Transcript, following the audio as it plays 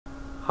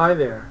Hi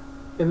there.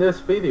 In this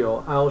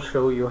video, I'll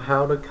show you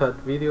how to cut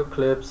video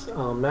clips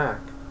on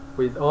Mac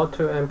with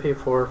Auto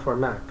MP4 for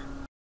Mac.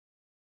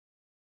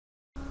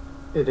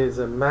 It is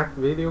a Mac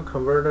video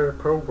converter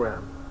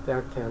program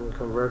that can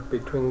convert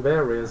between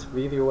various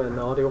video and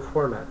audio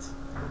formats,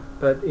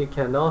 but it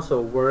can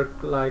also work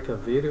like a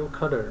video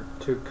cutter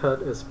to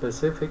cut a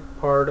specific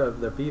part of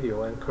the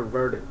video and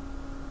convert it.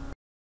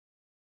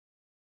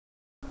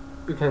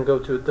 You can go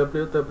to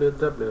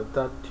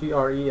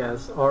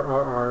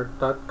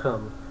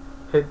www.tresrrr.com,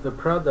 hit the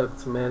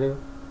Products menu,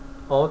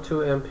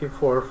 Auto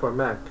MP4 for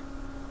Mac,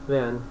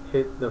 then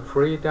hit the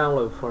Free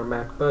Download for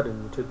Mac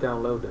button to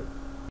download it.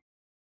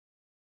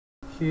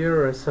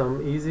 Here are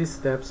some easy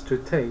steps to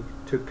take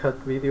to cut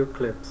video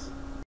clips.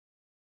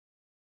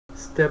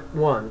 Step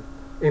 1.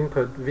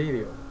 Input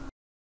video.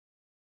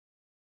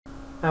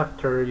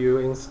 After you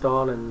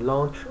install and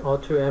launch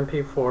Auto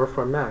MP4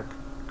 for Mac,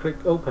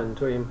 click Open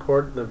to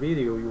import the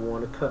video you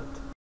want to cut.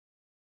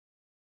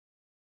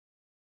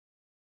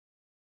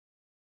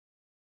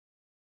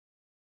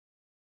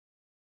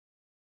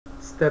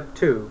 Step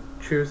 2.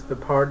 Choose the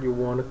part you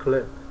want to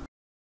clip.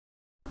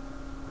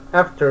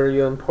 After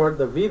you import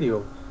the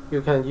video,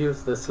 you can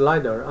use the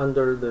slider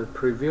under the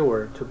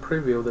previewer to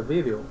preview the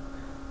video.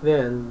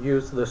 Then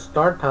use the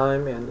Start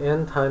Time and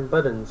End Time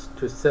buttons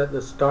to set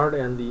the start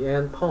and the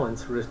end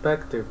points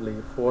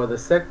respectively for the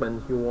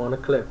segment you want to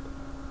clip.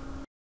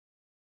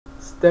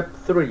 Step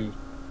 3.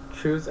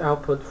 Choose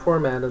output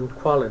format and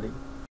quality.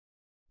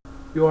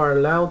 You are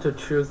allowed to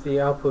choose the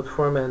output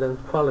format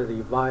and quality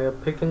via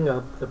picking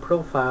up the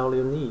profile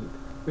you need.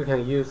 You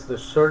can use the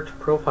search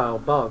profile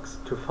box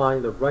to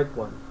find the right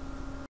one.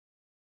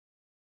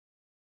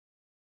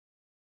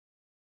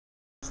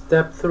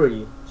 Step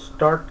 3.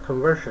 Start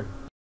conversion.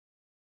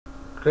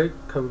 Click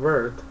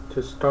Convert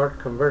to start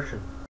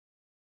conversion.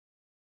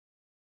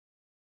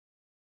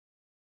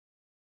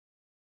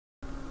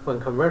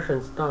 When conversion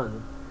is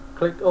done,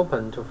 click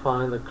Open to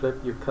find the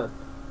clip you cut.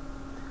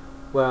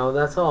 Well,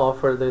 that's all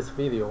for this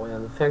video,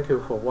 and thank you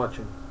for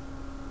watching.